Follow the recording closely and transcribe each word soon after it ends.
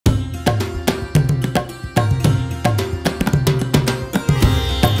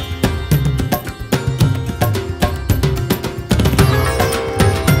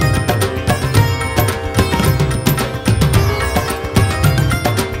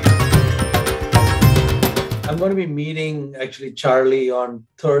going to be meeting actually Charlie on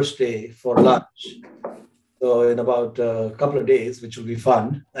Thursday for lunch. So in about a couple of days, which will be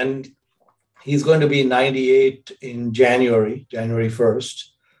fun. And he's going to be 98 in January 1st.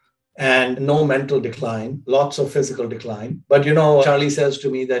 And no mental decline, lots of physical decline. But, Charlie says to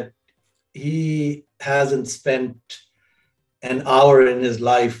me that he hasn't spent an hour in his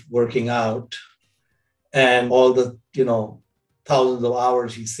life working out, and all the, thousands of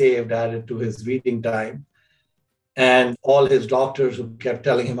hours he saved added to his reading time. And all his doctors who kept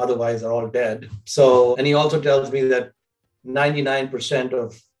telling him otherwise are all dead. So, and he also tells me that 99%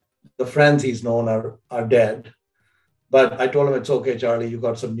 of the friends he's known are dead. But I told him, it's okay, Charlie, you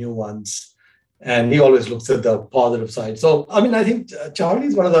got some new ones. And he always looks at the positive side. So, I think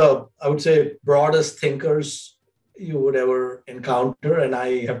Charlie's one of the, I would say, broadest thinkers you would ever encounter. And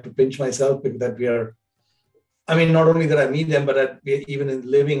I have to pinch myself that we are, not only that I meet them, but that we're even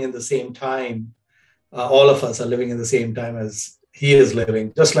living in the same time. All of us are living in the same time as he is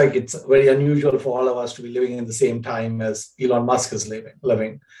living. Just like it's very unusual for all of us to be living in the same time as Elon Musk is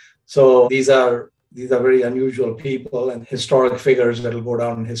living. So these are very unusual people and historic figures that will go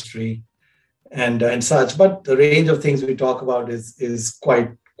down in history and such. But the range of things we talk about is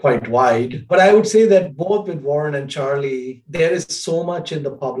quite wide. But I would say that both with Warren and Charlie, there is so much in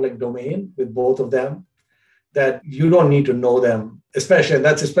the public domain with both of them that you don't need to know them, and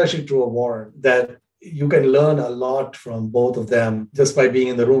that's especially true of Warren, that you can learn a lot from both of them just by being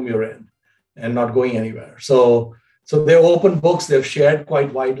in the room you're in and not going anywhere. So they're open books. They've shared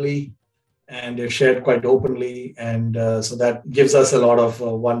quite widely and they've shared quite openly. And so that gives us a lot of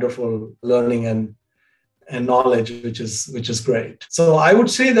wonderful learning and knowledge, which is great. So I would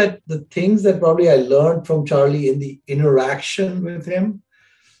say that the things that probably I learned from Charlie in the interaction with him,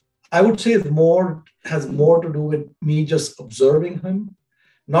 I would say has more to do with me just observing him.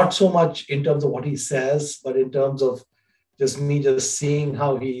 Not so much in terms of what he says, but in terms of just me just seeing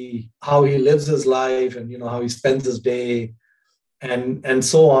how he lives his life and how he spends his day and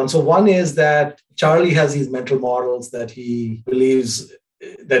so on. So one is that Charlie has these mental models that he believes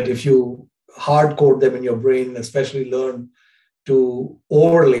that if you hard code them in your brain, especially learn to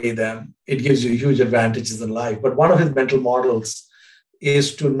overlay them, it gives you huge advantages in life. But one of his mental models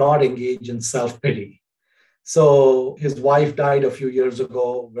is to not engage in self-pity. So his wife died a few years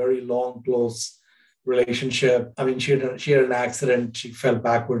ago, very long, close relationship. She had an accident. She fell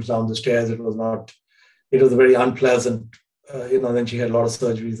backwards down the stairs. It was a very unpleasant, then she had a lot of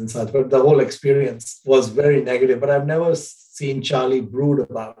surgeries and such. But the whole experience was very negative. But I've never seen Charlie brood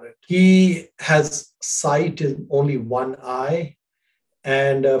about it. He has sight in only one eye.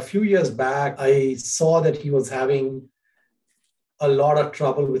 And a few years back, I saw that he was having a lot of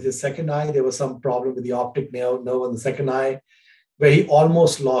trouble with his second eye. There was some problem with the optic nerve in the second eye, where he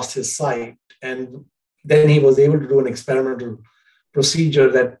almost lost his sight. And then he was able to do an experimental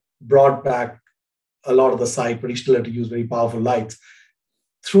procedure that brought back a lot of the sight, but he still had to use very powerful lights.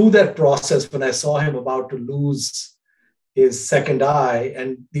 Through that process, when I saw him about to lose his second eye,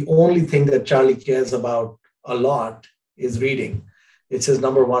 and the only thing that Charlie cares about a lot is reading. It's his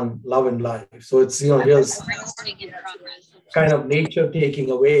number one love in life. So it's, here's kind of nature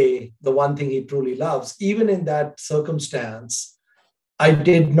taking away the one thing he truly loves. Even in that circumstance, I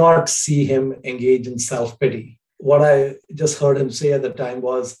did not see him engage in self-pity. What I just heard him say at the time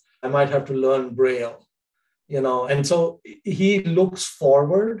was, I might have to learn Braille, and so he looks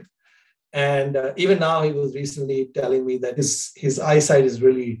forward. And even now, he was recently telling me that his eyesight is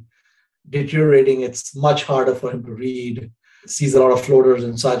really deteriorating. It's much harder for him to read, sees a lot of floaters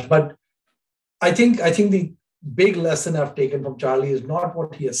and such. But I think the big lesson I've taken from Charlie is not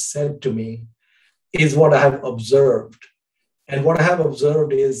what he has said to me, is what I have observed. And what I have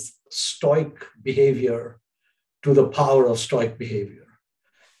observed is stoic behavior to the power of stoic behavior.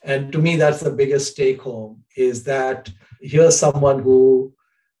 And to me, that's the biggest take home, is that here's someone who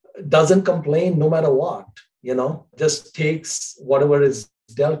doesn't complain no matter what, just takes whatever is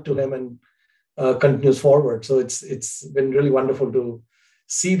dealt to him and continues forward. So it's been really wonderful to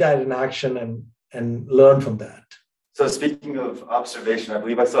see that in action and learn from that. So speaking of observation, I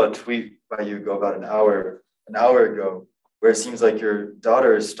believe I saw a tweet by you about an hour ago, where it seems like your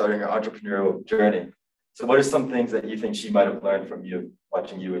daughter is starting her entrepreneurial journey. So what are some things that you think she might have learned from you,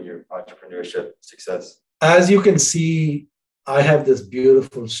 watching you and your entrepreneurship success? As you can see, I have this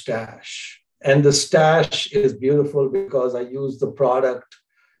beautiful stash. And the stash is beautiful because I use the product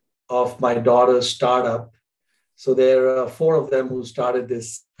of my daughter's startup. So there are 4 of them who started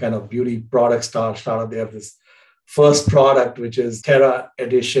this kind of beauty product startup. They have this first product, which is Terra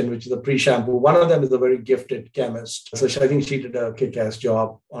Edition, which is a pre-shampoo. One of them is a very gifted chemist. So I think she did a kick-ass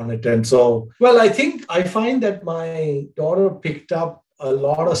job on it. And so, well, I find that my daughter picked up a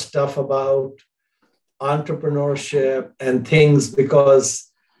lot of stuff about entrepreneurship and things because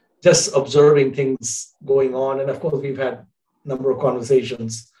just observing things going on. And of course, we've had a number of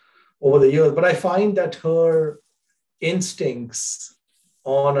conversations over the years, but I find that her instincts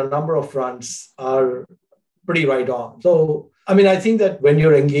on a number of fronts are pretty right on. So, I think that when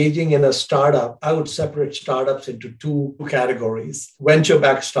you're engaging in a startup, I would separate startups into two categories: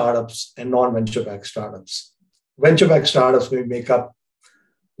 venture-backed startups and non-venture-backed startups. Venture-backed startups may make up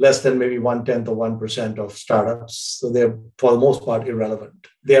less than maybe 1/10 or 1% of startups. So they're, for the most part, irrelevant.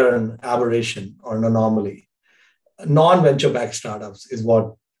 They're an aberration or an anomaly. Non-venture-backed startups is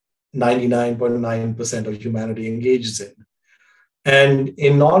what 99.9% of humanity engages in. And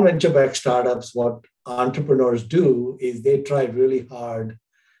in non-venture-backed startups, what entrepreneurs do is they try really hard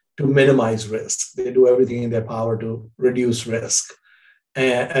to minimize risk. They do everything in their power to reduce risk,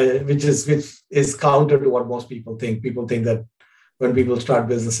 which is counter to what most people think. People think that when people start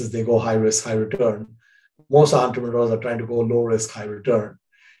businesses, they go high risk, high return. Most entrepreneurs are trying to go low risk, high return.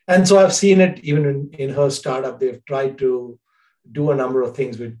 And so I've seen it even in her startup. They've tried to do a number of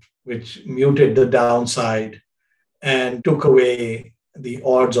things which muted the downside and took away the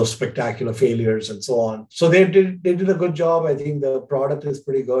odds of spectacular failures and so on. So they did a good job. I think the product is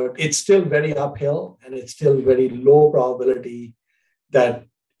pretty good. It's still very uphill and it's still very low probability that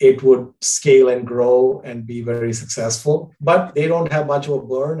it would scale and grow and be very successful. But they don't have much of a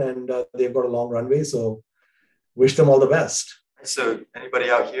burn and they've got a long runway. So wish them all the best. So anybody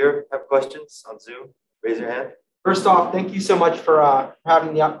out here have questions on Zoom? Raise your hand. First off, thank you so much for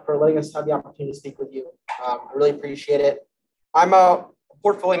letting us have the opportunity to speak with you. I really appreciate it. I'm a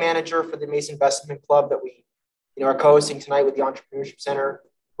portfolio manager for the Mason Investment Club that we are co-hosting tonight with the Entrepreneurship Center.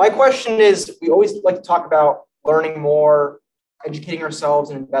 My question is, we always like to talk about learning more, educating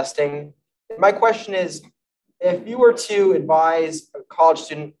ourselves and investing. And my question is, if you were to advise a college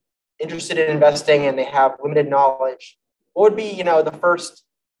student interested in investing and they have limited knowledge, what would be, the first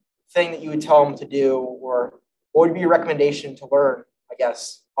thing that you would tell them to do, or what would be your recommendation to learn, I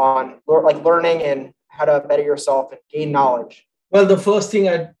guess, on like learning and how to better yourself and gain knowledge? Well, the first thing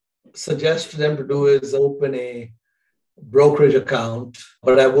I'd suggest to them to do is open a brokerage account,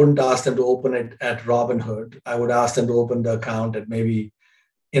 but I wouldn't ask them to open it at Robinhood. I would ask them to open the account at maybe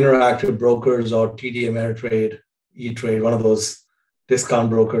Interactive Brokers or TD Ameritrade, E-Trade, one of those discount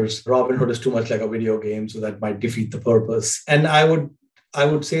brokers. Robinhood is too much like a video game, so that might defeat the purpose. And I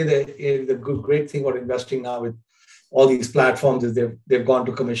would say that the great thing about investing now with all these platforms is they've gone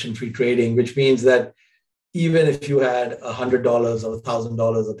to commission-free trading, which means that even if you had $100 or $1,000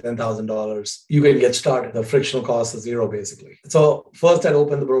 or $10,000, you can get started. The frictional cost is zero, basically. So first, I'd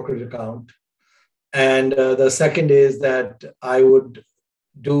open the brokerage account. And the second is that I would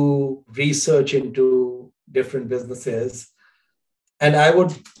do research into different businesses. And I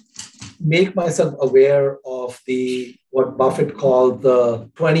would make myself aware of what Buffett called the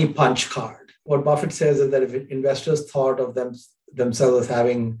 20 punch card. What Buffett says is that if investors thought of themselves as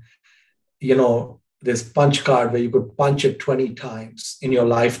having, this punch card where you could punch it 20 times in your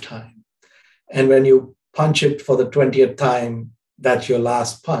lifetime. And when you punch it for the 20th time, that's your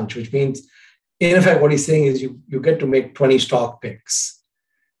last punch, which means, in effect, what he's saying is you get to make 20 stock picks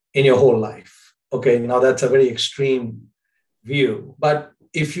in your whole life. Okay, now that's a very extreme view. But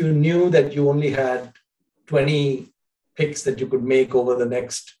if you knew that you only had 20 picks that you could make over the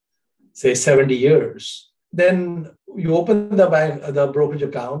next, say, 70 years, then you open the brokerage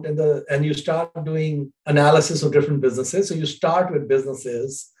account and you start doing analysis of different businesses. So you start with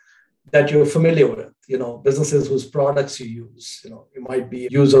businesses that you're familiar with, businesses whose products you use. You might be a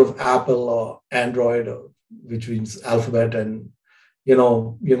user of Apple or Android, which means Alphabet, and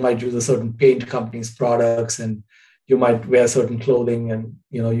you might use a certain paint company's products, and you might wear certain clothing and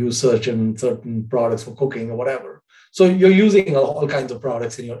use certain products for cooking or whatever. So you're using all kinds of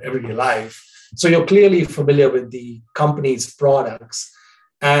products in your everyday life. So you're clearly familiar with the company's products.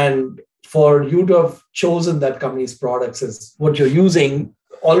 And for you to have chosen that company's products as what you're using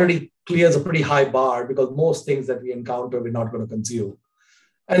already clears a pretty high bar, because most things that we encounter, we're not going to consume.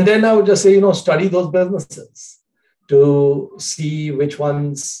 And then I would just say, study those businesses to see which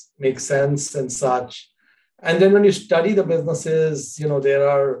ones make sense and such. And then when you study the businesses, there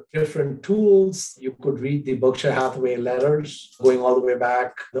are different tools. You could read the Berkshire Hathaway letters going all the way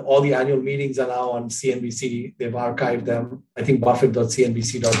back. All the annual meetings are now on CNBC. They've archived them. I think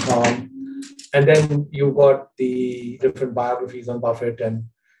buffett.cnbc.com. And then you've got the different biographies on Buffett, and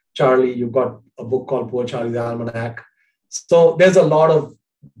Charlie, you've got a book called Poor Charlie's Almanac. So there's a lot of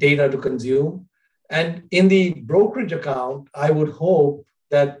data to consume. And in the brokerage account, I would hope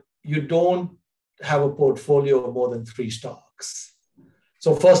that you don't have a portfolio of more than 3 stocks.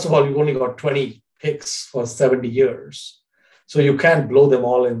 So first of all, you've only got 20 picks for 70 years. So you can't blow them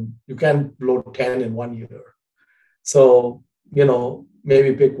all in, you can't blow 10 in 1 year. So,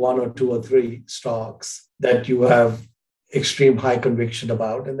 maybe pick 1 or 2 or 3 stocks that you have extreme high conviction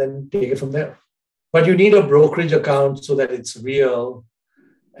about and then take it from there. But you need a brokerage account so that it's real.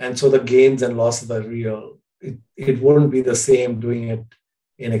 And so the gains and losses are real. It wouldn't be the same doing it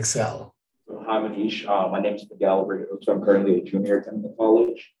in Excel. Hi, Mohnish. My name is Miguel. So I'm currently a junior attending the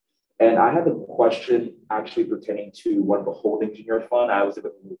college. And I had a question actually pertaining to one of the holdings in your fund. I was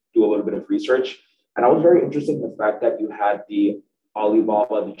able to do a little bit of research. And I was very interested in the fact that you had the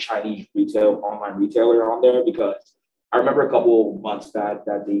Alibaba, the Chinese online retailer on there, because I remember a couple of months back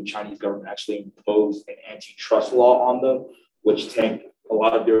that the Chinese government actually imposed an antitrust law on them, which tanked a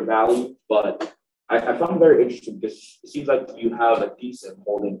lot of their value. But I found it very interesting because it seems like you have a decent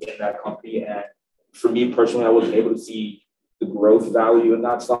holding in that company. And for me personally, I wasn't able to see the growth value in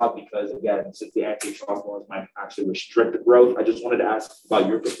that stock because, again, since the antitrust laws might actually restrict the growth, I just wanted to ask about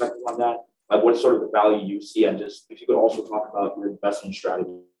your perspective on that. Like, what sort of the value you see, and just if you could also talk about your investment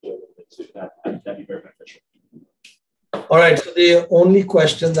strategy, that'd be very beneficial. All right. So the only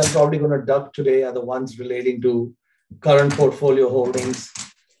questions I'm probably going to duck today are the ones relating to current portfolio holdings.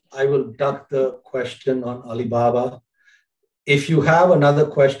 I will duck the question on Alibaba. If you have another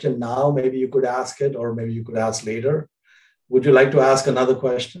question now, maybe you could ask it, or maybe you could ask later. Would you like to ask another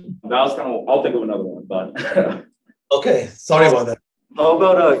question? I'll think of another one, but okay. Sorry about that. How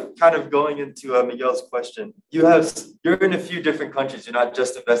about kind of going into Miguel's question? You're in a few different countries. You're not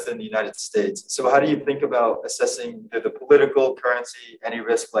just invested in the United States. So how do you think about assessing the political, currency, any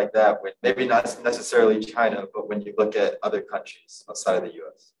risk like that, with maybe not necessarily China, but when you look at other countries outside of the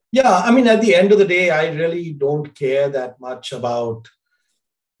US? Yeah, I mean, at the end of the day, I really don't care that much about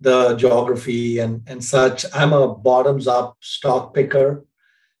the geography and such. I'm a bottoms-up stock picker.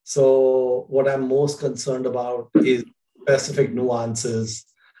 So what I'm most concerned about is specific nuances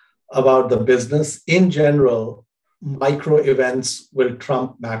about the business. In general, micro events will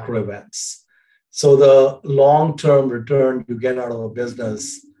trump macro events. So the long-term return you get out of a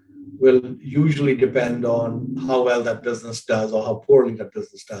business will usually depend on how well that business does or how poorly that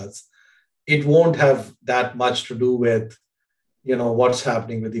business does. It won't have that much to do with, what's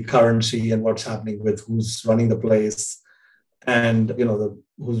happening with the currency and what's happening with who's running the place and,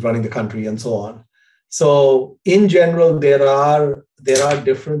 who's running the country and so on. So in general, there are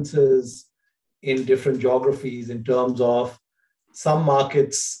differences in different geographies in terms of some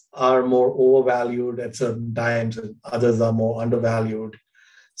markets are more overvalued at certain times and others are more undervalued.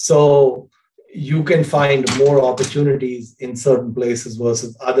 So you can find more opportunities in certain places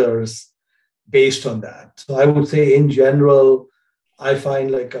versus others based on that. So I would say in general, I find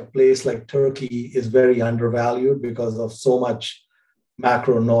like a place like Turkey is very undervalued because of so much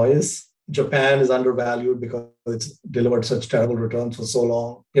macro noise. Japan is undervalued because it's delivered such terrible returns for so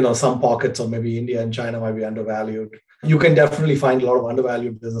long. Some pockets of maybe India and China might be undervalued. You can definitely find a lot of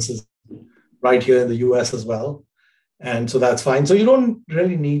undervalued businesses right here in the US as well. And so that's fine. So you don't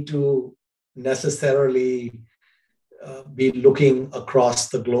really need to necessarily be looking across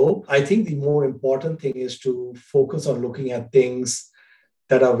the globe. I think the more important thing is to focus on looking at things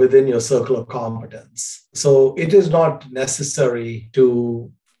that are within your circle of competence. So it is not necessary to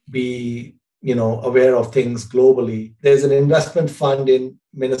be, aware of things globally. There's an investment fund in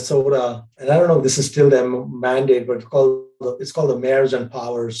Minnesota, and I don't know if this is still their mandate, but it's called the Mayors and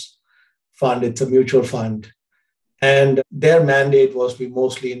Powers Fund. It's a mutual fund. And their mandate was to be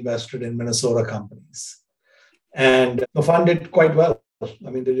mostly invested in Minnesota companies. And the fund did quite well. I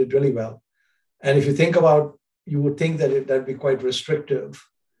mean, they did really well. And if you think about, you would think that that'd be quite restrictive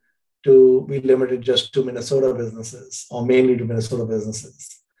to be limited just to Minnesota businesses or mainly to Minnesota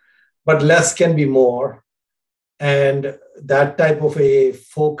businesses. But less can be more. And that type of a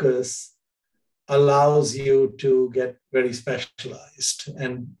focus allows you to get very specialized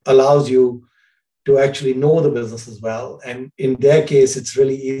and allows you to actually know the business as well. And in their case, it's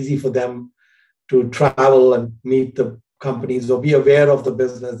really easy for them to travel and meet the companies or be aware of the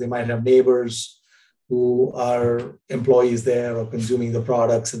business. They might have neighbors who are employees there or consuming the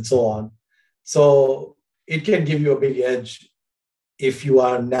products and so on. So it can give you a big edge if you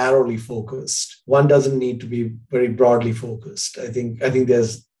are narrowly focused. One doesn't need to be very broadly focused. I think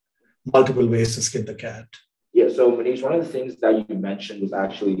there's multiple ways to skin the cat. Yeah, so Mohnish, one of the things that you mentioned was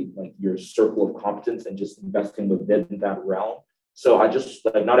actually like your circle of competence and just investing within that realm. So I just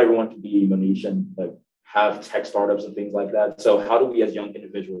like not everyone can be Mohnish and like have tech startups and things like that. So how do we as young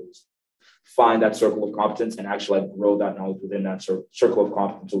individuals find that circle of competence and actually like grow that knowledge within that circle of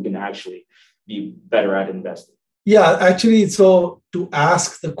competence so we can actually be better at investing? Yeah, actually, so to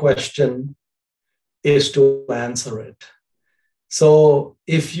ask the question is to answer it. So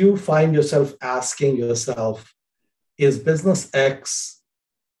if you find yourself asking yourself, is business X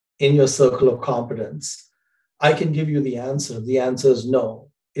in your circle of competence? I can give you the answer. The answer is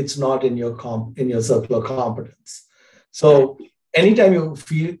no, it's not in your circle of competence. So anytime you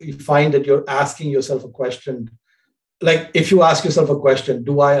find that you're asking yourself a question, like if you ask yourself a question,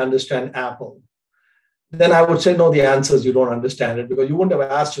 do I understand Apple? Then I would say, no, the answer is you don't understand it, because you wouldn't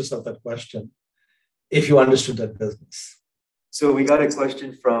have asked yourself that question if you understood that business. So we got a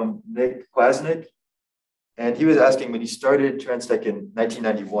question from Nick Kwasnick, and he was asking, when you started Transtech in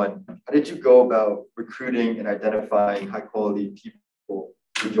 1991, how did you go about recruiting and identifying high quality people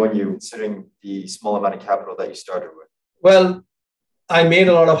to join you, considering the small amount of capital that you started with? Well, I made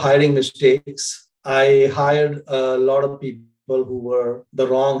a lot of hiring mistakes. I hired a lot of people who were the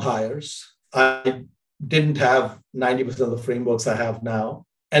wrong hires. I didn't have 90% of the frameworks I have now.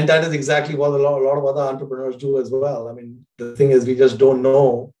 And that is exactly what a lot of other entrepreneurs do as well. I mean, the thing is, we just don't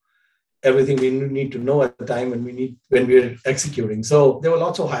know everything we need to know at the time when we're executing. So there were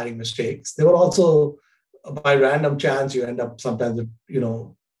lots of hiring mistakes. There were also, by random chance, you end up sometimes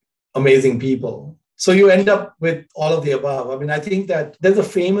with, amazing people. So you end up with all of the above. I mean, I think that there's a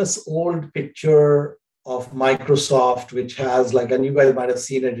famous old picture of Microsoft, which has and you guys might have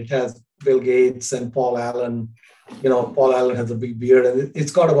seen it, it has Bill Gates and Paul Allen. Paul Allen has a big beard, and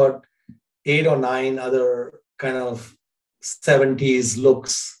it's got about 8 or 9 other kind of 70s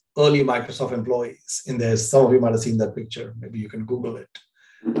looks, early Microsoft employees in there. Some of you might have seen that picture. Maybe you can Google it.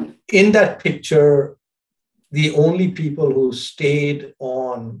 In that picture, the only people who stayed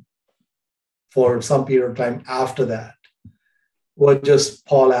on for some period of time after that were just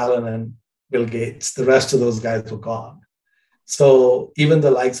Paul Allen and Bill Gates. The rest of those guys were gone. So even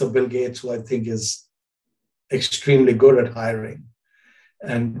the likes of Bill Gates, who I think is extremely good at hiring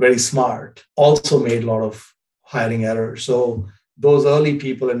and very smart, also made a lot of hiring errors. So those early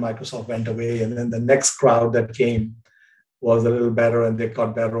people in Microsoft went away, and then the next crowd that came was a little better, and they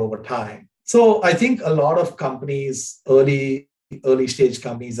got better over time. So I think a lot of companies, early stage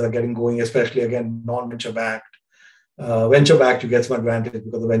companies that are getting going, especially again, non-venture backed. Venture backed, you get some advantage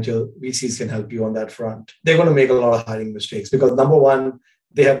because the venture VCs can help you on that front. They're going to make a lot of hiring mistakes because number one,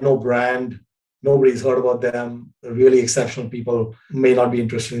 they have no brand. Nobody's heard about them. The really exceptional people may not be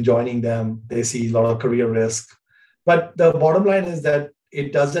interested in joining them. They see a lot of career risk. But the bottom line is that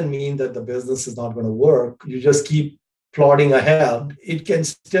it doesn't mean that the business is not going to work. You just keep plodding ahead. It can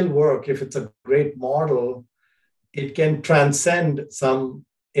still work if it's a great model. It can transcend some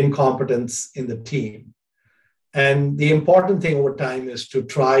incompetence in the team. And the important thing over time is to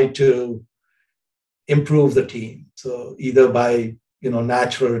try to improve the team. So either by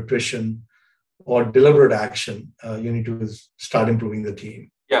natural attrition or deliberate action, you need to start improving the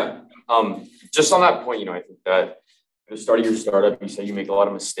team. Yeah. Just on that point, I think that at the start of your startup, you say you make a lot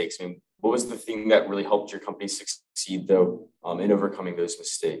of mistakes. I mean, what was the thing that really helped your company succeed, though, in overcoming those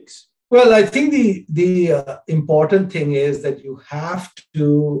mistakes? Well, I think the important thing is that you have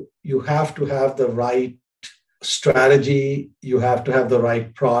to have the right strategy, you have to have the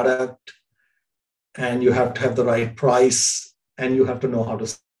right product, and you have to have the right price, and you have to know how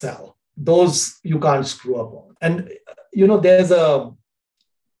to sell. Those you can't screw up on. And there's a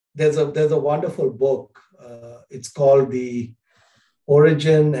wonderful book. It's called The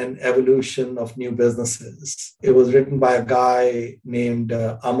Origin and Evolution of New Businesses. It was written by a guy named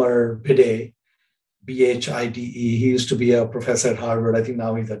Amar Bhide, Bhide. He used to be a professor at Harvard. I think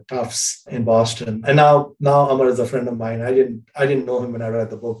now he's at Tufts in Boston. And now Amar is a friend of mine. I didn't know him when I read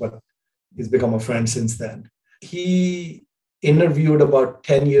the book, but he's become a friend since then. He interviewed about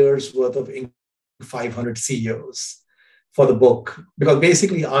 10 years worth of 500 CEOs for the book, because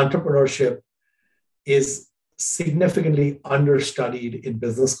basically entrepreneurship is significantly understudied in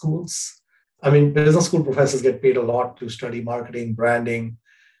business schools. I mean, business school professors get paid a lot to study marketing, branding,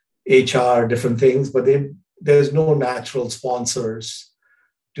 HR, different things, but there's no natural sponsors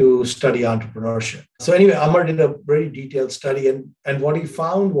to study entrepreneurship. So anyway, Amar did a very detailed study, and what he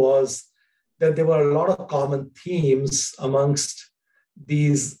found was that there were a lot of common themes amongst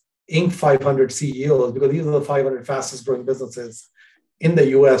these Inc. 500 CEOs, because these are the 500 fastest growing businesses in the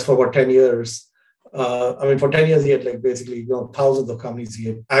US for about 10 years. For 10 years, he had basically thousands of companies he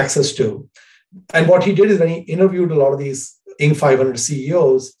had access to. And what he did is when he interviewed a lot of these Inc. 500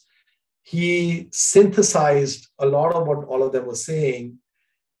 CEOs, he synthesized a lot of what all of them were saying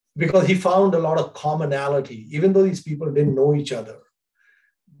because he found a lot of commonality. Even though these people didn't know each other,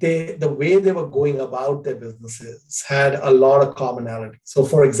 the way they were going about their businesses had a lot of commonality. So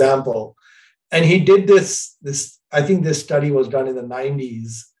for example, and he did this, I think this study was done in the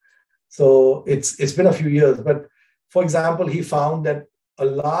 90s. So it's been a few years. But for example, he found that a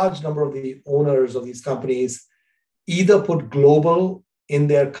large number of the owners of these companies either put global in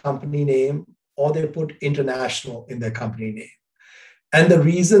their company name or they put international in their company name. And the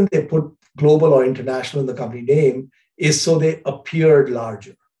reason they put global or international in the company name is so they appeared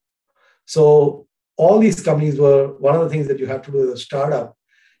larger. So all these companies were, one of the things that you have to do as a startup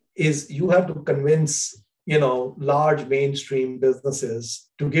is you have to convince, large mainstream businesses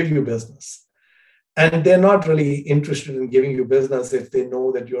to give you business. And they're not really interested in giving you business if they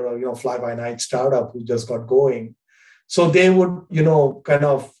know that you're a fly-by-night startup who just got going. So they would, kind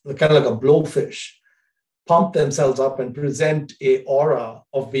of like a blowfish, pump themselves up and present a aura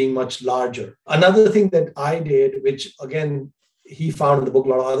of being much larger. Another thing that I did, which again, he found in the book, a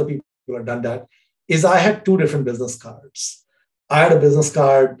lot of other people have done that, is I had two different business cards. I had a business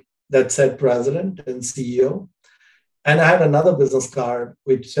card that said president and CEO, and I had another business card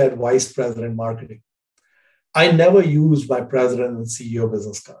which said vice president marketing. I never used my president and CEO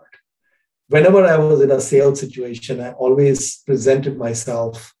business card. Whenever I was in a sales situation, I always presented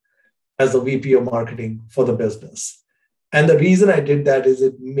myself as the VP of marketing for the business. And the reason I did that is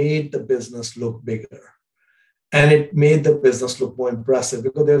it made the business look bigger. And it made the business look more impressive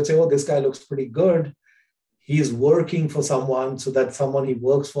because they would say, oh, this guy looks pretty good. He's working for someone, so that someone he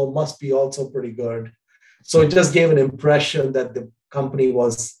works for must be also pretty good. So it just gave an impression that the company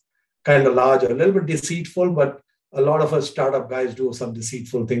was kind of larger, a little bit deceitful, but a lot of us startup guys do some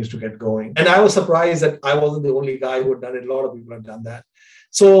deceitful things to get going. And I was surprised that I wasn't the only guy who had done it. A lot of people have done that.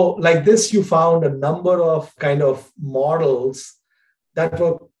 So like this, you found a number of kind of models that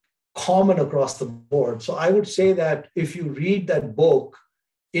were common across the board. So I would say that if you read that book,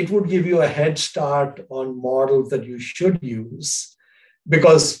 it would give you a head start on models that you should use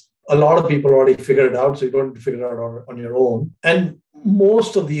because a lot of people already figured it out, so you don't have to figure it out on your own. And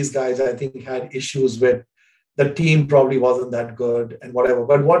most of these guys, I think, had issues with the team probably wasn't that good and whatever.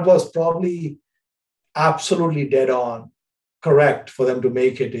 But what was probably absolutely dead on correct for them to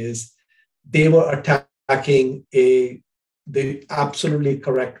make it is they were attacking the absolutely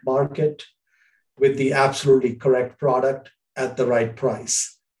correct market with the absolutely correct product at the right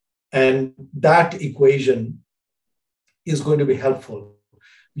price. And that equation is going to be helpful.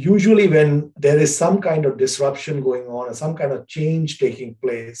 Usually when there is some kind of disruption going on or some kind of change taking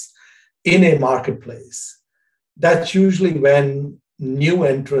place in a marketplace, that's usually when new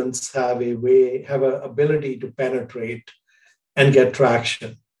entrants have an ability to penetrate and get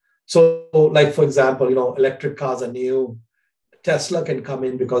traction. So like, for example, electric cars are new. Tesla can come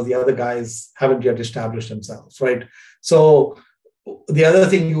in because the other guys haven't yet established themselves, right? So the other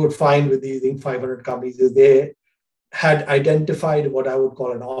thing you would find with these Inc. 500 companies is they had identified what I would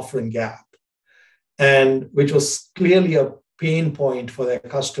call an offering gap, and which was clearly a pain point for their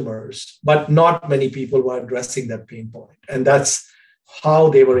customers, but not many people were addressing that pain point. And that's how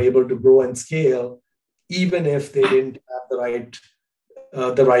they were able to grow and scale, even if they didn't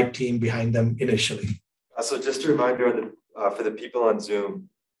have the right team behind them initially. So just a reminder for the people on Zoom,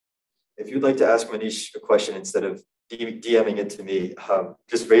 if you'd like to ask Mohnish a question instead of DMing it to me,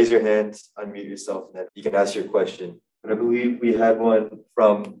 just raise your hand, unmute yourself, and then you can ask your question. And I believe we had one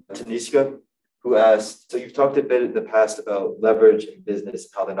from Tanisha, who asked, so you've talked a bit in the past about leverage and business,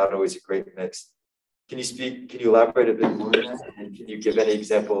 how they're not always a great mix. Can you elaborate a bit more on that? And can you give any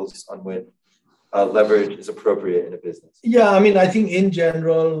examples on when leverage is appropriate in a business? Yeah, I think in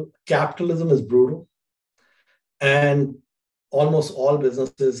general, capitalism is brutal. And almost all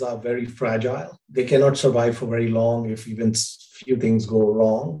businesses are very fragile. They cannot survive for very long if even few things go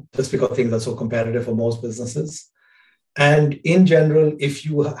wrong, just because things are so competitive for most businesses. And in general, if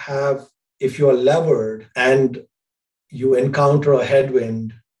you are levered and you encounter a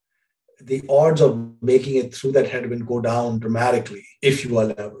headwind, the odds of making it through that headwind go down dramatically if you are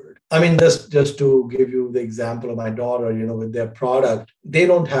levered. Just to give you the example of my daughter, with their product, they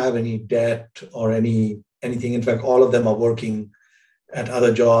don't have any debt or anything. In fact, all of them are working at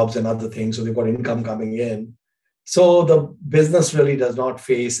other jobs and other things, so they've got income coming in. So the business really does not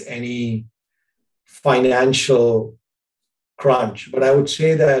face any financial crunch. But I would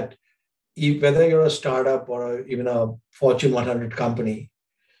say that whether you're a startup or even a Fortune 100 company,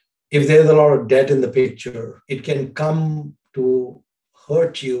 if there's a lot of debt in the picture, it can come to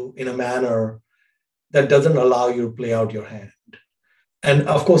hurt you in a manner that doesn't allow you to play out your hand. And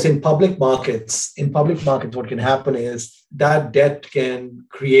of course, in public markets, what can happen is that debt can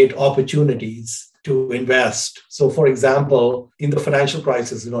create opportunities to invest. So, for example, in the financial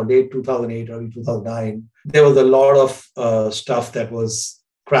crisis, late 2008, early 2009, there was a lot of stuff that was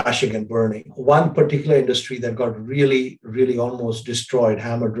crashing and burning. One particular industry that got really, really almost destroyed,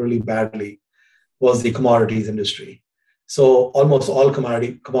 hammered really badly, was the commodities industry. So almost all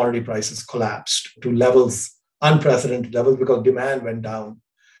commodity prices collapsed to levels, unprecedented levels, because demand went down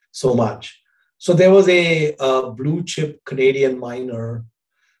so much. So there was a blue chip Canadian miner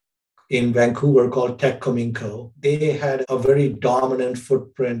in Vancouver called Tech Cominco. They had a very dominant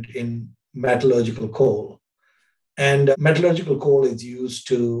footprint in metallurgical coal. And metallurgical coal is used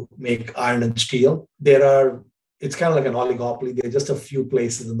to make iron and steel. It's kind of like an oligopoly. There are just a few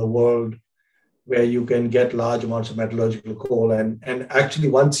places in the world where you can get large amounts of metallurgical coal. And actually,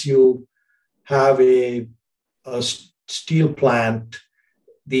 once you have a steel plant,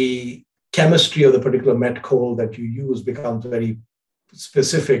 the chemistry of the particular met coal that you use becomes very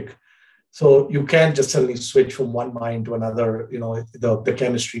specific. So you can't just suddenly switch from one mine to another. The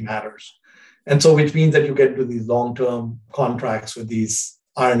chemistry matters. And so which means that you get into these long-term contracts with these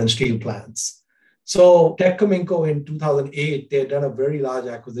iron and steel plants. So Tech Cominco in 2008, they had done a very large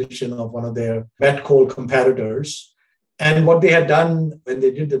acquisition of one of their met coal competitors. And what they had done when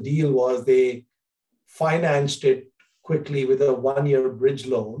they did the deal was they financed it quickly with a one-year bridge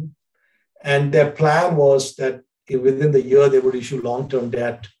loan. And their plan was that within the year, they would issue long-term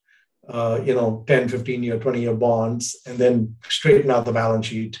debt, 10, 15-year, 20-year bonds, and then straighten out the balance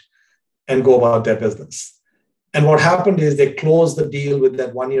sheet and go about their business. And what happened is they closed the deal with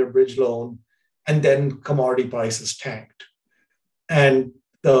that one-year bridge loan, and then commodity prices tanked. And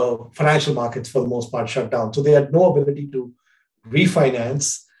the financial markets, for the most part, shut down. So they had no ability to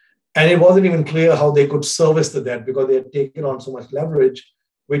refinance. And it wasn't even clear how they could service the debt because they had taken on so much leverage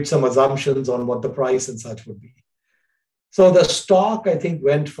with some assumptions on what the price and such would be. So the stock, I think,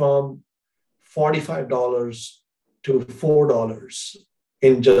 went from $45 to $4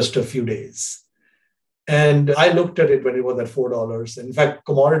 in just a few days. And I looked at it when it was at $4. In fact,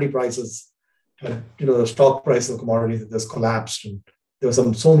 commodity prices, the stock price of commodities just collapsed, and there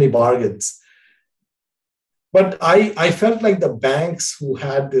were so many bargains. But I felt like the banks who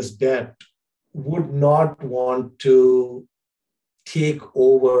had this debt would not want to take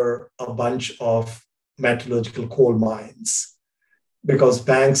over a bunch of metallurgical coal mines because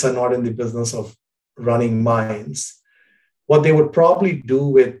banks are not in the business of running mines. What they would probably do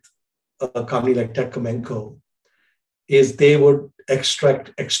with a company like Tech Cominco is they would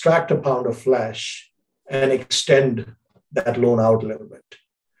extract a pound of flesh and extend that loan out a little bit,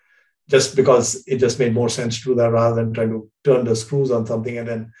 just because it just made more sense to do that rather than trying to turn the screws on something. And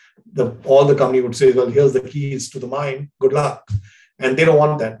then all the company would say, well, here's the keys to the mine, good luck. And they don't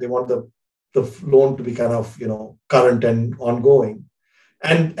want that. They want the loan to be kind of, current and ongoing.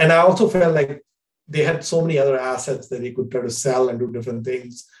 And I also felt like they had so many other assets that they could try to sell and do different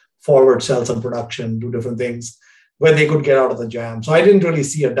things, forward sell some production, do different things where they could get out of the jam. So I didn't really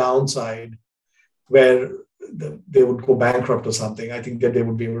see a downside where they would go bankrupt or something. I think that they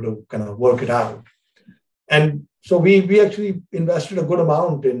would be able to kind of work it out. And so we actually invested a good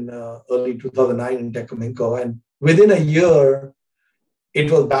amount in early 2009 in Tech Cominco. And within a year,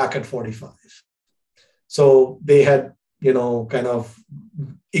 it was back at 45. So they had, kind of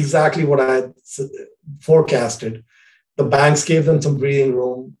exactly what I had forecasted. The banks gave them some breathing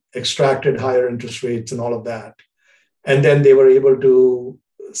room, extracted higher interest rates and all of that. And then they were able to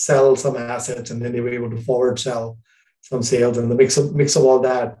sell some assets, and then they were able to forward sell some sales. And the mix of all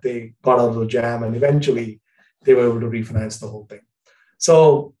that, they got out of the jam, and eventually they were able to refinance the whole thing.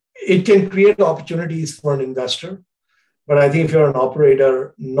 So it can create opportunities for an investor. But I think if you're an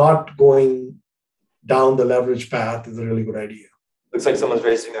operator, not going down the leverage path is a really good idea. Looks like someone's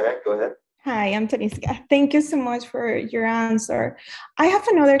raising their hand. Go ahead. Hi, I'm Taniska. Thank you so much for your answer. I have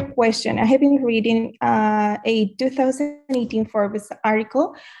another question. I have been reading a 2018 Forbes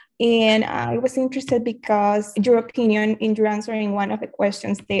article, and I was interested because your opinion in your answering one of the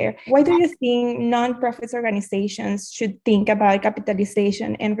questions there. Why do you think nonprofit organizations should think about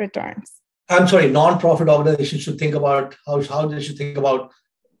capitalization and returns? I'm sorry, nonprofit organizations should think about how they should think about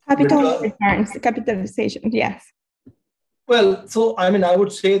capital returns, capitalization, yes. Well, so I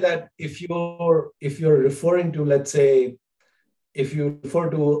would say that if you're referring to, let's say a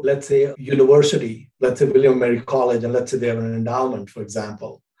university, let's say William & Mary College, and let's say they have an endowment, for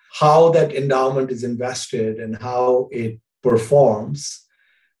example, how that endowment is invested and how it performs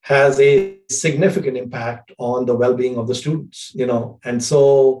has a significant impact on the well-being of the students, And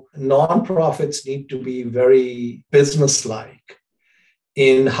so nonprofits need to be very business-like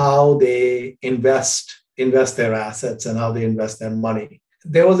in how they invest their assets and how they invest their money.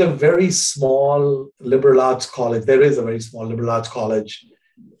 There was a very small liberal arts college. There is a very small liberal arts college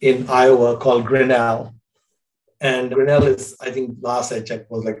in Iowa called Grinnell. And Grinnell is, I think last I checked,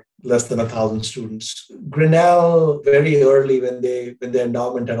 was like less than 1,000 students. Grinnell, very early when the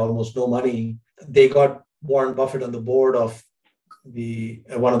endowment had almost no money, they got Warren Buffett on the board of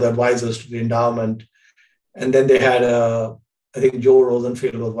one of the advisors to the endowment. And then they had I think Joe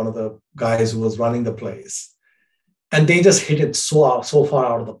Rosenfield was one of the guys who was running the place. And they just hit it so far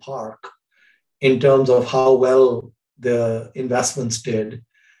out of the park in terms of how well the investments did.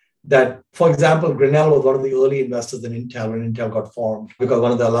 That, for example, Grinnell was one of the early investors in Intel when Intel got formed, because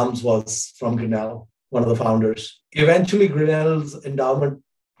one of the alums was from Grinnell, one of the founders. Eventually, Grinnell's endowment,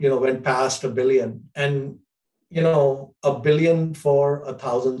 went past $1 billion. And, $1 billion for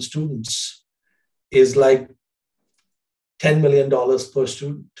 1,000 students is like $10 million per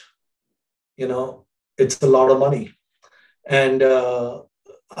student. It's a lot of money. And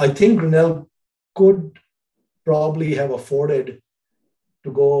I think Grinnell could probably have afforded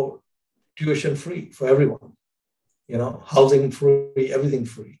to go tuition free for everyone, housing free, everything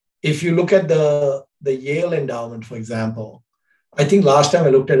free. If you look at the Yale endowment, for example, I think last time I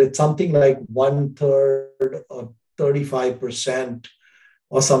looked at it, something like 1/3 or 35%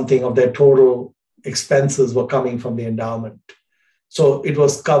 or something of their total expenses were coming from the endowment. So it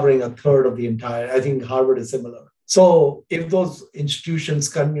was covering 1/3 of the entire, I think Harvard is similar. So if those institutions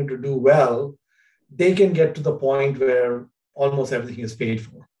continue to do well, they can get to the point where almost everything is paid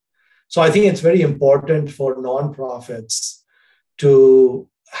for. So I think it's very important for nonprofits to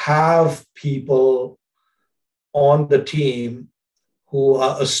have people on the team who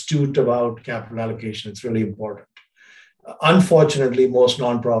are astute about capital allocation. It's really important. Unfortunately, most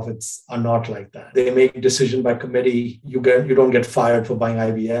nonprofits are not like that. They make a decision by committee. You don't get fired for buying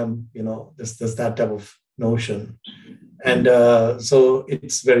IBM. There's that type of notion. And so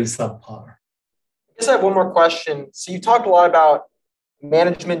it's very subpar. I guess I have one more question. So you talked a lot about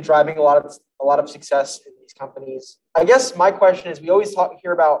management driving a lot of success in these companies. I guess my question is, we always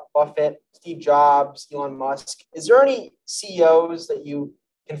hear about Buffett, Steve Jobs, Elon Musk. Is there any CEOs that you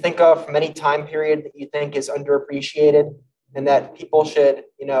can think of from any time period that you think is underappreciated and that people should,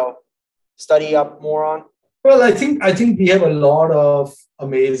 study up more on? Well, I think we have a lot of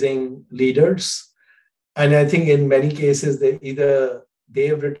amazing leaders. And I think in many cases,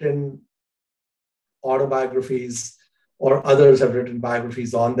 they've written autobiographies or others have written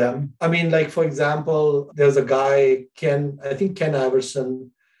biographies on them. I mean, like, for example, there's a guy, Ken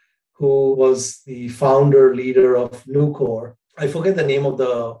Iverson, who was the founder, leader of Nucor. I forget the name of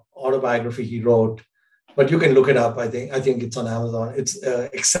the autobiography he wrote, but you can look it up. I think it's on Amazon. It's an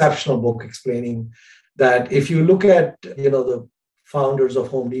exceptional book explaining that if you look at, the founders of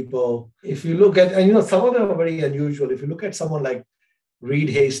Home Depot, if you look at, and some of them are very unusual. If you look at someone like Reed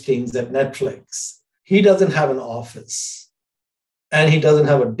Hastings at Netflix, he doesn't have an office and he doesn't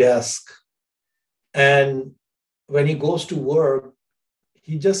have a desk. And when he goes to work,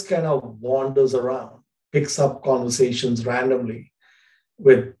 he just kind of wanders around, picks up conversations randomly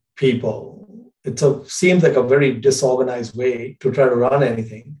with people. It seems like a very disorganized way to try to run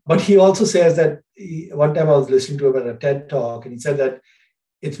anything. But he also says that one time I was listening to him at a TED Talk, and he said that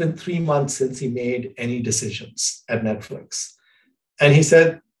it's been 3 months since he made any decisions at Netflix. And he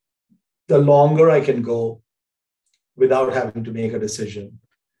said, the longer I can go without having to make a decision,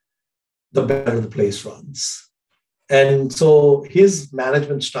 the better the place runs. And so his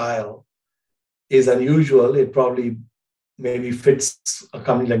management style is unusual. It probably maybe fits a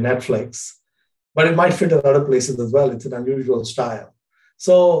company like Netflix, but it might fit in other places as well. It's an unusual style.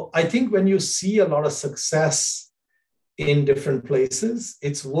 So I think when you see a lot of success in different places,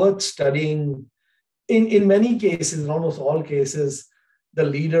 it's worth studying. In many cases, in almost all cases, the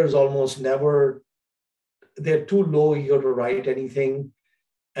leaders almost never, they're too low ego to write anything.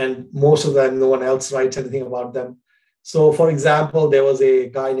 And most of them, no one else writes anything about them. So for example, there was a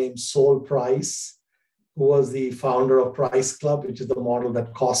guy named Sol Price, who was the founder of Price Club, which is the model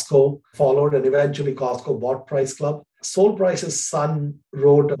that Costco followed. And eventually Costco bought Price Club. Sol Price's son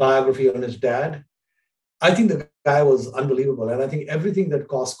wrote a biography on his dad. I think the guy was unbelievable. And I think everything that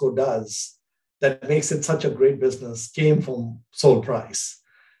Costco does that makes it such a great business came from Sol Price.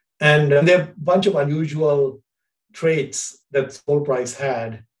 And there are a bunch of unusual traits that Sol Price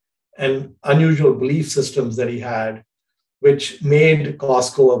had and unusual belief systems that he had, which made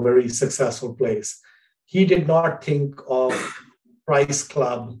Costco a very successful place. He did not think of Price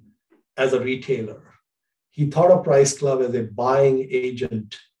Club as a retailer. He thought of Price Club as a buying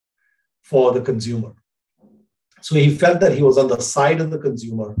agent for the consumer. So he felt that he was on the side of the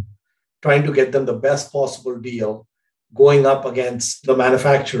consumer, trying to get them the best possible deal, going up against the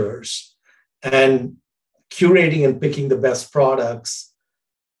manufacturers and curating and picking the best products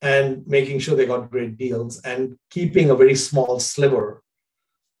and making sure they got great deals and keeping a very small sliver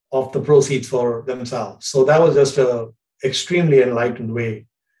of the proceeds for themselves. So that was just an extremely enlightened way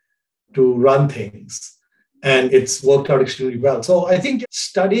to run things. And it's worked out extremely well. So I think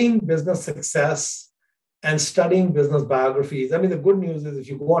studying business success and studying business biographies. I mean, the good news is if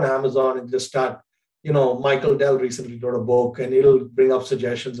you go on Amazon and just start, Michael Dell recently wrote a book and it'll bring up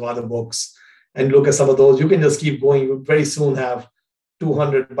suggestions of other books and look at some of those. You can just keep going. You very soon have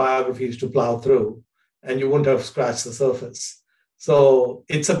 200 biographies to plow through and you wouldn't have scratched the surface. So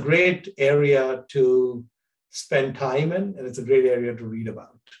it's a great area to spend time in and it's a great area to read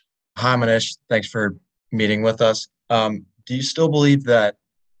about. Hi, Mohnish. Thanks for meeting with us. Do you still believe that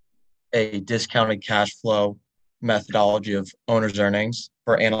a discounted cash flow methodology of owner's earnings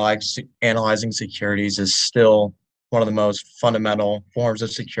for analyzing securities is still one of the most fundamental forms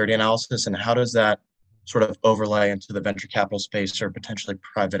of security analysis? And how does that sort of overlay into the venture capital space or potentially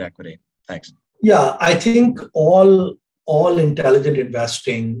private equity? Thanks. Yeah, I think all intelligent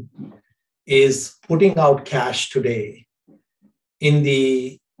investing is putting out cash today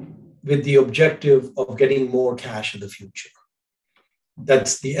with the objective of getting more cash in the future.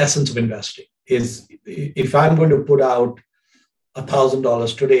 That's the essence of investing. Is if I'm going to put out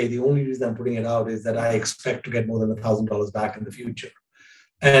 $1,000 today, the only reason I'm putting it out is that I expect to get more than $1,000 back in the future.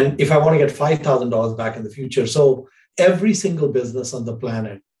 And if I want to get $5,000 back in the future, so every single business on the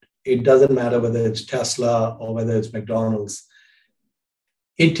planet, it doesn't matter whether it's Tesla or whether it's McDonald's,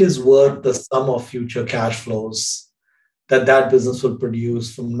 it is worth the sum of future cash flows that business will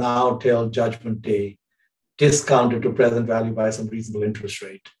produce from now till judgment day, discounted to present value by some reasonable interest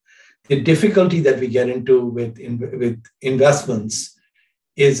rate. The difficulty that we get into with investments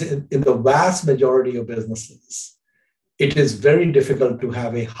is in the vast majority of businesses, it is very difficult to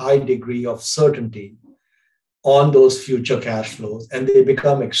have a high degree of certainty on those future cash flows, and they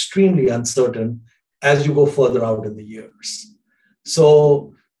become extremely uncertain as you go further out in the years.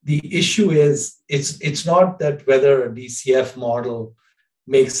 So the issue is, it's not that whether a DCF model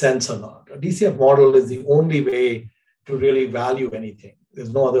makes sense or not. A DCF model is the only way to really value anything.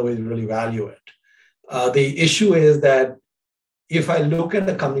 There's no other way to really value it. The issue is that if I look at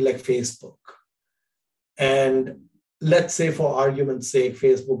a company like Facebook, and let's say for argument's sake,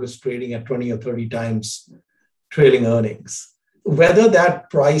 Facebook is trading at 20 or 30 times trailing earnings, whether that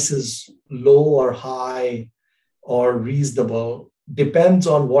price is low or high or reasonable depends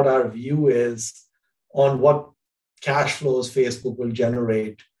on what our view is on what cash flows Facebook will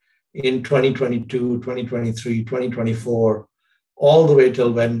generate in 2022, 2023, 2024, all the way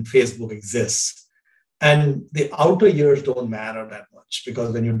till when Facebook exists. And the outer years don't matter that much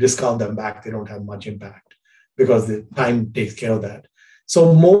because when you discount them back, they don't have much impact because the time takes care of that.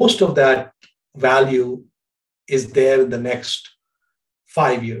 So most of that value is there in the next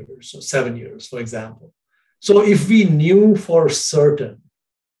 5 years or 7 years, for example. So if we knew for certain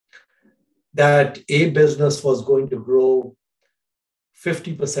that a business was going to grow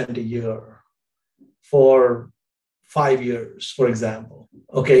 50% a year for 5 years, for example,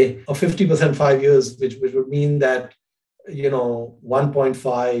 okay, or 50% 5 years, which would mean that,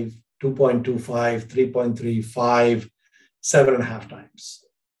 1.5, 2.25, 3.35, 7.5 times.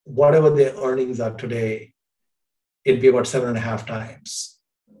 Whatever their earnings are today, it'd be about 7.5 times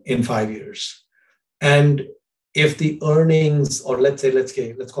in 5 years. And if the earnings, or let's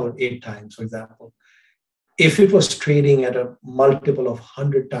call it 8 times, for example, if it was trading at a multiple of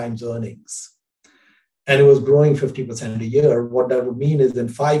 100 times earnings and it was growing 50% a year, what that would mean is in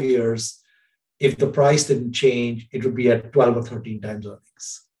 5 years, if the price didn't change, it would be at 12 or 13 times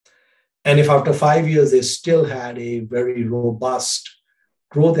earnings. And if after 5 years, they still had a very robust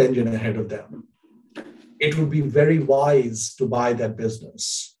growth engine ahead of them, it would be very wise to buy that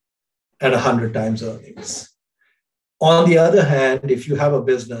business at 100 times earnings. On the other hand, if you have a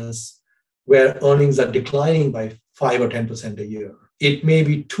business where earnings are declining by 5 or 10% a year, it may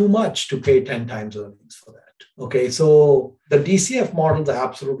be too much to pay 10 times earnings for that. Okay, so the DCF models are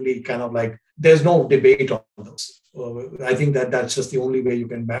absolutely kind of like, there's no debate on those. I think that's just the only way you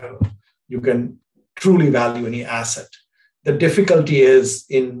can truly value any asset. The difficulty is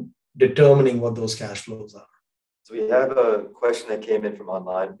in determining what those cash flows are. So we have a question that came in from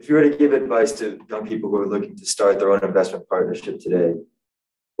online. If you were to give advice to young people who are looking to start their own investment partnership today,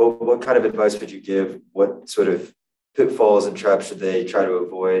 what kind of advice would you give? What sort of pitfalls and traps should they try to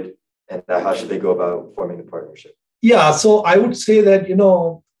avoid? And how should they go about forming the partnership? Yeah, so I would say that,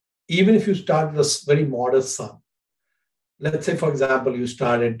 even if you start with a very modest sum, let's say, for example, you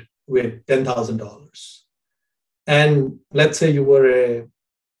started with $10,000. And let's say you were a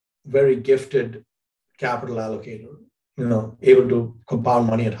very gifted capital allocator, able to compound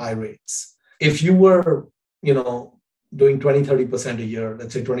money at high rates. If you were, doing 20, 30% a year,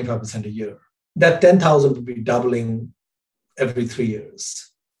 let's say 25% a year, that 10,000 would be doubling every 3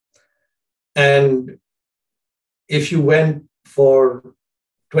 years. And if you went for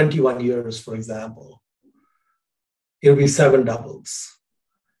 21 years, for example, it'll be 7 doubles.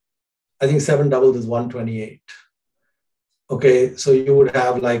 I think 7 doubles is 128. Okay, so you would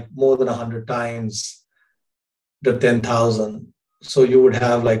have like more than 100 times the 10,000. So you would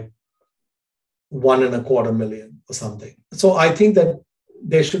have like 1.25 million or something. So I think that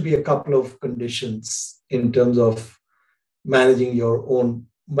there should be a couple of conditions in terms of managing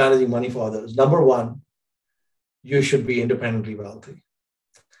money for others. Number one, you should be independently wealthy.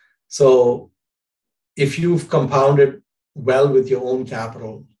 So if you've compounded well with your own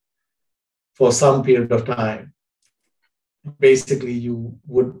capital for some period of time, basically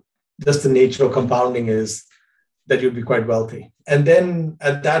just the nature of compounding is that you'd be quite wealthy. And then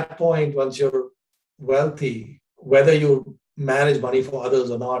at that point, once you're wealthy, whether you manage money for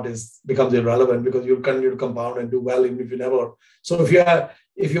others or not becomes irrelevant, because you'll continue to compound and do well even if you never. So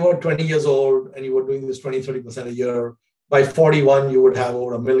if you were 20 years old and you were doing this 20, 30% a year, by 41, you would have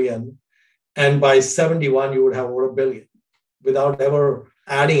over 1 million. And by 71, you would have over 1 billion without ever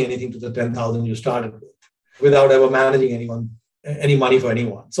adding anything to the 10,000 you started with, without ever managing any money for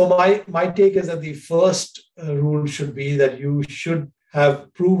anyone. So my take is that the first rule should be that you should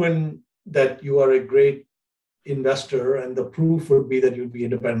have proven that you are a great investor, and the proof would be that you'd be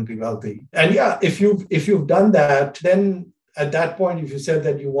independently wealthy. And yeah, if you've done that, then at that point, if you said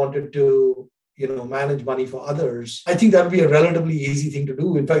that you wanted to manage money for others, I think that would be a relatively easy thing to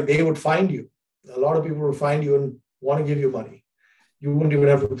do. In fact, they would find you. A lot of people would find you and want to give you money. You wouldn't even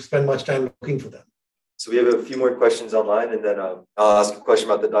have to spend much time looking for them. So we have a few more questions online, and then I'll ask a question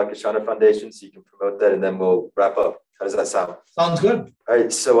about the Dakshana Foundation so you can promote that, and then we'll wrap up. How does that sound? Sounds good. All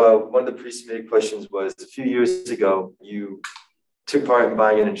right. So one of the pre-submitted questions was, a few years ago, you took part in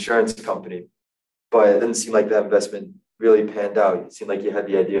buying an insurance company, but it didn't seem like that investment really panned out. It seemed like you had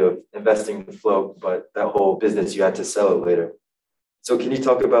the idea of investing in the float, but that whole business, you had to sell it later. So can you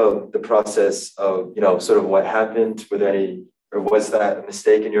talk about the process of, sort of what happened? Were there any, or was that a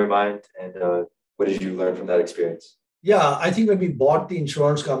mistake in your mind? And what did you learn from that experience? Yeah, I think when we bought the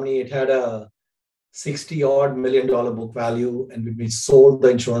insurance company, it had a $60-odd million book value. And when we sold the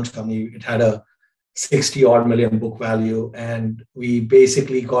insurance company, it had a $60-odd million book value. And we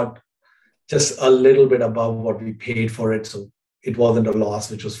basically got just a little bit above what we paid for it. So it wasn't a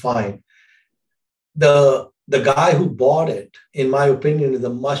loss, which was fine. The guy who bought it, in my opinion, is a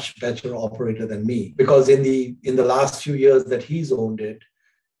much better operator than me, because in the last few years that he's owned it,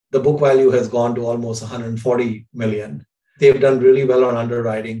 the book value has gone to almost 140 million. They've done really well on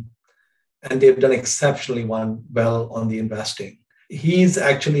underwriting, and they've done exceptionally well on the investing. He's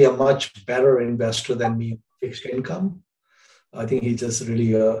actually a much better investor than me in fixed income. I think he just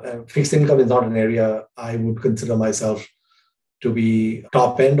really, fixed income is not an area I would consider myself to be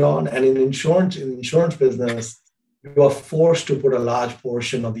top end on. And in the insurance business, you are forced to put a large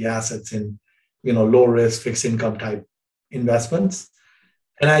portion of the assets in, low risk fixed income type investments.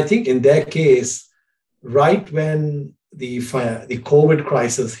 And I think in their case, right when the COVID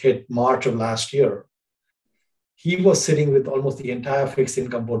crisis hit March of last year, he was sitting with almost the entire fixed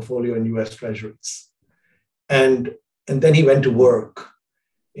income portfolio in US Treasuries. And then he went to work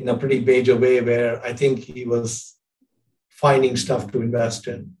in a pretty major way where I think he was finding stuff to invest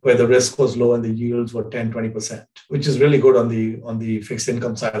in, where the risk was low and the yields were 10, 20%, which is really good on the fixed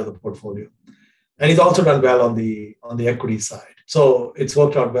income side of the portfolio. And he's also done well on the equity side. So it's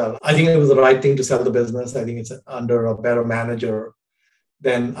worked out well. I think it was the right thing to sell the business. I think it's under a better manager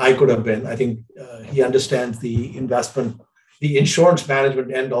than I could have been. I think he understands the insurance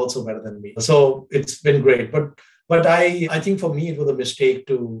management end also better than me. So it's been great. But I think for me, it was a mistake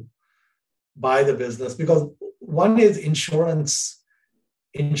to buy the business, because one is insurance.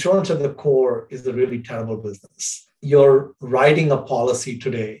 Insurance at the core is a really terrible business. You're writing a policy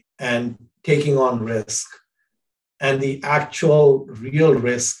today and taking on risk, and the actual real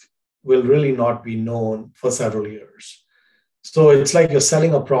risk will really not be known for several years. So it's like you're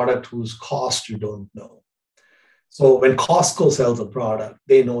selling a product whose cost you don't know. So when Costco sells a product,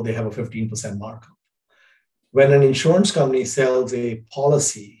 they know they have a 15% markup. When an insurance company sells a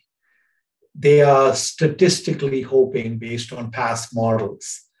policy, they are statistically hoping, based on past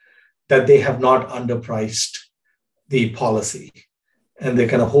models, that they have not underpriced the policy. And they're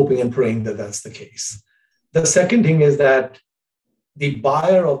kind of hoping and praying that that's the case. The second thing is that the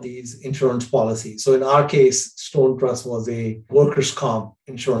buyer of these insurance policies, so in our case, Stonetrust was a workers' comp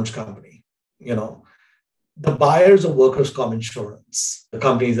insurance company. The buyers of workers' comp insurance, the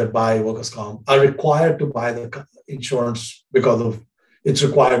companies that buy workers' comp, are required to buy the insurance because of it's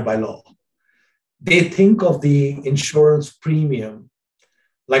required by law. They think of the insurance premium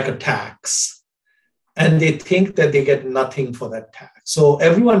like a tax, and they think that they get nothing for that tax. So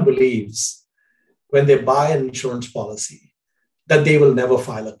everyone believes when they buy an insurance policy that they will never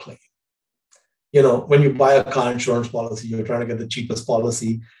file a claim. When you buy a car insurance policy, you're trying to get the cheapest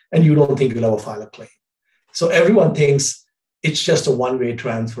policy, and you don't think you'll ever file a claim. So everyone thinks it's just a one-way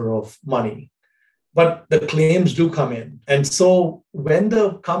transfer of money. But the claims do come in. And so when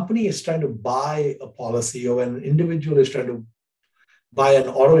the company is trying to buy a policy, or when an individual is trying to buy an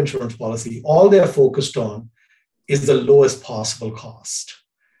auto insurance policy, all they're focused on is the lowest possible cost.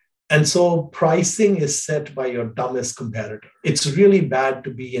 And so pricing is set by your dumbest competitor. It's really bad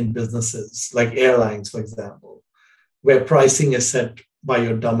to be in businesses like airlines, for example, where pricing is set by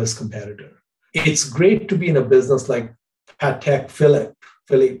your dumbest competitor. It's great to be in a business like Tech Philip,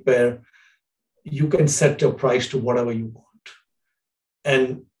 where you can set your price to whatever you want.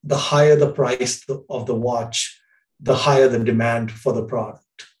 And the higher the price of the watch, the higher the demand for the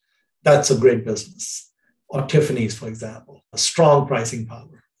product. That's a great business. Or Tiffany's, for example, a strong pricing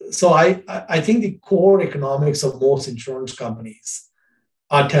power. So I think the core economics of most insurance companies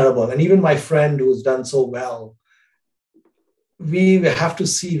are terrible. And even my friend who's done so well, we have to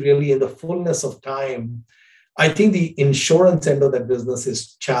see really in the fullness of time. I think the insurance end of that business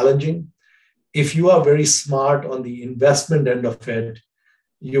is challenging. If you are very smart on the investment end of it,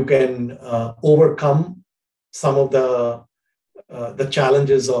 you can overcome some of the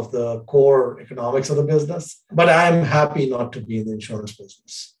challenges of the core economics of the business. But I'm happy not to be in the insurance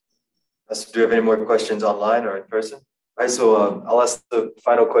business. So do you have any more questions online or in person? All right, so I'll ask the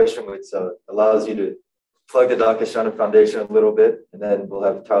final question, which allows you to plug the Dakshana Foundation a little bit, and then we'll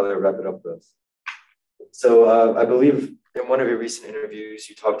have Tyler wrap it up for us. So I believe in one of your recent interviews,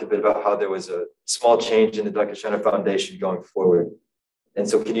 you talked a bit about how there was a small change in the Dakshana Foundation going forward. And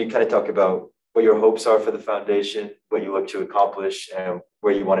so can you kind of talk about what your hopes are for the foundation, what you look to accomplish, and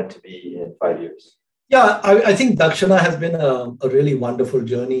where you want it to be in 5 years? Yeah, I think Dakshana has been a really wonderful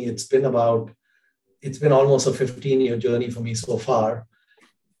journey. It's been almost a 15-year journey for me so far.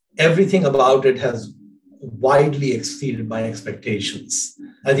 Everything about it has widely exceeded my expectations.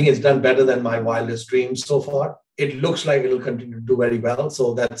 I think it's done better than my wildest dreams so far. It looks like it'll continue to do very well.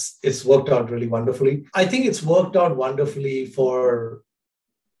 So it's worked out really wonderfully. I think it's worked out wonderfully for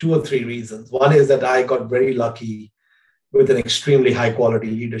 2 or 3 reasons. One is that I got very lucky with an extremely high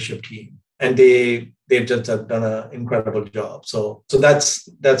quality leadership team, and they just have done an incredible job. So that's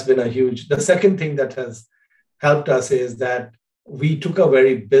been a huge. The second thing that has helped us is that we took a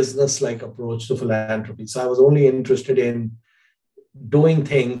very business-like approach to philanthropy. So I was only interested in doing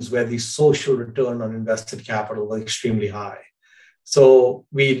things where the social return on invested capital was extremely high. So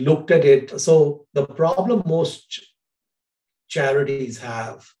we looked at it. So the problem most charities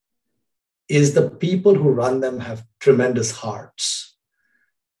have is the people who run them have tremendous hearts.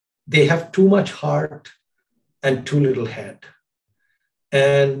 They have too much heart and too little head.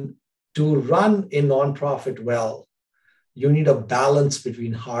 And to run a nonprofit well, you need a balance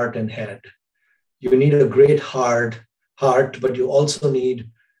between heart and head. You need a great heart, but you also need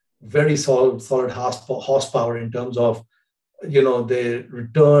very solid horsepower in terms of, the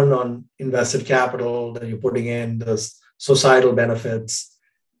return on invested capital that you're putting in, the societal benefits,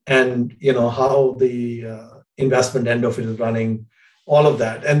 and how the investment end of it is running, all of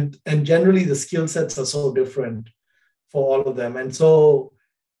that. And generally the skill sets are so different for all of them. And so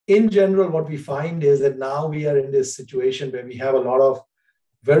in general, what we find is that now we are in this situation where we have a lot of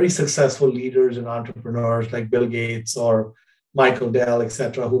very successful leaders and entrepreneurs like Bill Gates or Michael Dell, et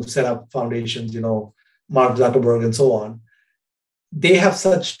cetera, who've set up foundations, Mark Zuckerberg and so on. They have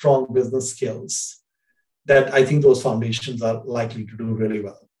such strong business skills that I think those foundations are likely to do really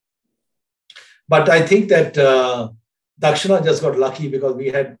well. But I think that Dakshana just got lucky because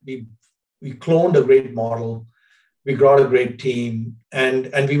we cloned a great model. We got a great team,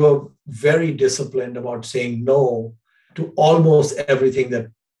 and we were very disciplined about saying no to almost everything that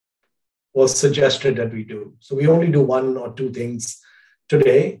was suggested that we do. So we only do 1 or 2 things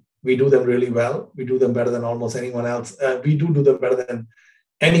today. We do them really well. We do them better than almost anyone else. We do them better than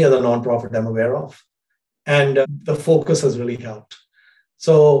any other nonprofit I'm aware of. And the focus has really helped.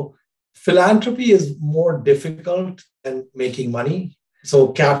 So philanthropy is more difficult than making money. So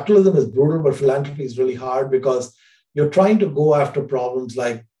capitalism is brutal, but philanthropy is really hard because you're trying to go after problems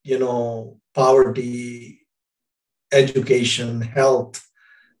like, poverty, education, health,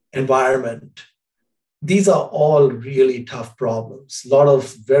 environment. These are all really tough problems. A lot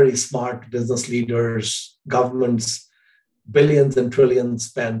of very smart business leaders, governments, billions and trillions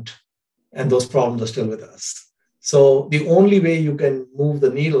spent, and those problems are still with us. So the only way you can move the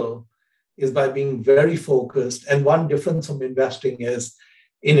needle is by being very focused. And one difference from investing is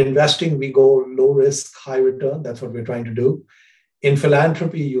in investing, we go low risk, high return. That's what we're trying to do. In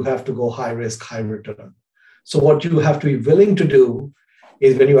philanthropy, you have to go high risk, high return. So what you have to be willing to do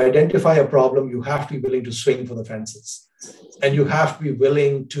is when you identify a problem, you have to be willing to swing for the fences. And you have to be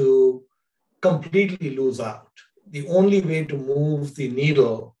willing to completely lose out. The only way to move the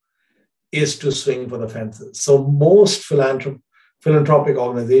needle is to swing for the fences. So most philanthropic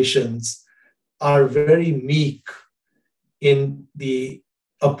organizations are very meek in the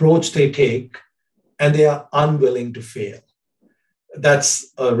approach they take, and they are unwilling to fail.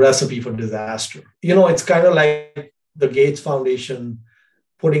 That's a recipe for disaster. You know, it's kind of like the Gates Foundation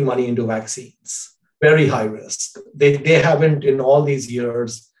putting money into vaccines, very high risk. They haven't in all these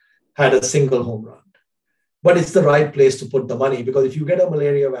years had a single home run. But it's the right place to put the money, because if you get a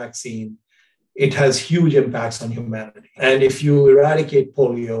malaria vaccine, it has huge impacts on humanity. And if you eradicate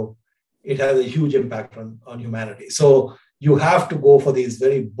polio, it has a huge impact on humanity. So you have to go for these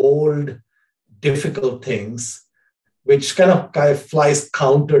very bold, difficult things, which kind of flies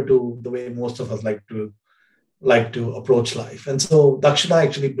counter to the way most of us like to approach life. And so Dakshana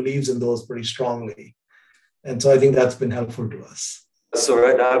actually believes in those pretty strongly. And so I think that's been helpful to us. So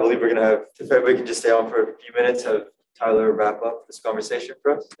right now, I believe we're going to have, if everybody can just stay on for a few minutes, have Tyler wrap up this conversation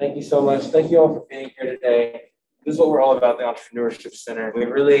for us. Thank you so much. Thank you all for being here today. This is what we're all about, the Entrepreneurship Center. We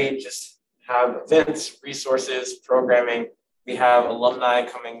really just have events, resources, programming. We have alumni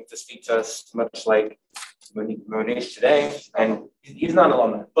coming to speak to us, much like Mohnish today. And he's not an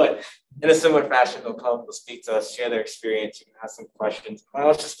alumni, but in a similar fashion, they'll come, they'll speak to us, share their experience. You can ask some questions. I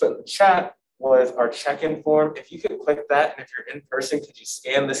also just put in the chat was our check-in form. If you could click that, and if you're in person, could you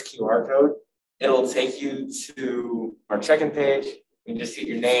scan this QR code? It'll take you to our check-in page. You can just see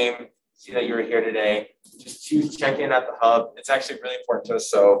your name, see that you were here today. Just choose check-in at the hub. It's actually really important to us.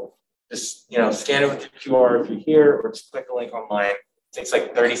 So just scan it with your QR if you're here, or just click a link online. It takes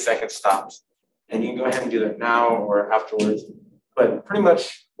like 30 seconds stops. And you can go ahead and do that now or afterwards. But pretty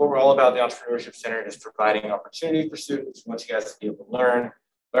much what we're all about, the Entrepreneurship Center, is providing opportunity for students. We want you guys to be able to learn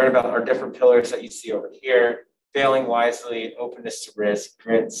about our different pillars that you see over here: failing wisely, openness to risk,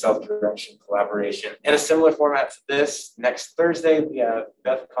 grit, self-direction, collaboration. In a similar format to this, next Thursday, we have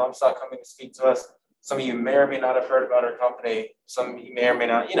Beth Comstock coming to speak to us. Some of you may or may not have heard about her company. Some of you may or may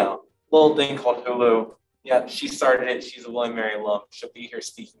not, little thing called Hulu. Yeah, she started it. She's a William & Mary alum. She'll be here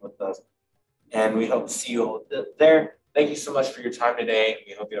speaking with us. And we hope to see you all there. Thank you so much for your time today.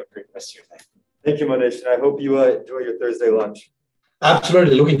 We hope you have a great rest of your day. Thank you, Mohnish. And I hope you enjoy your Thursday lunch.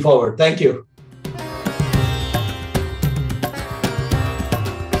 Absolutely. Looking forward. Thank you.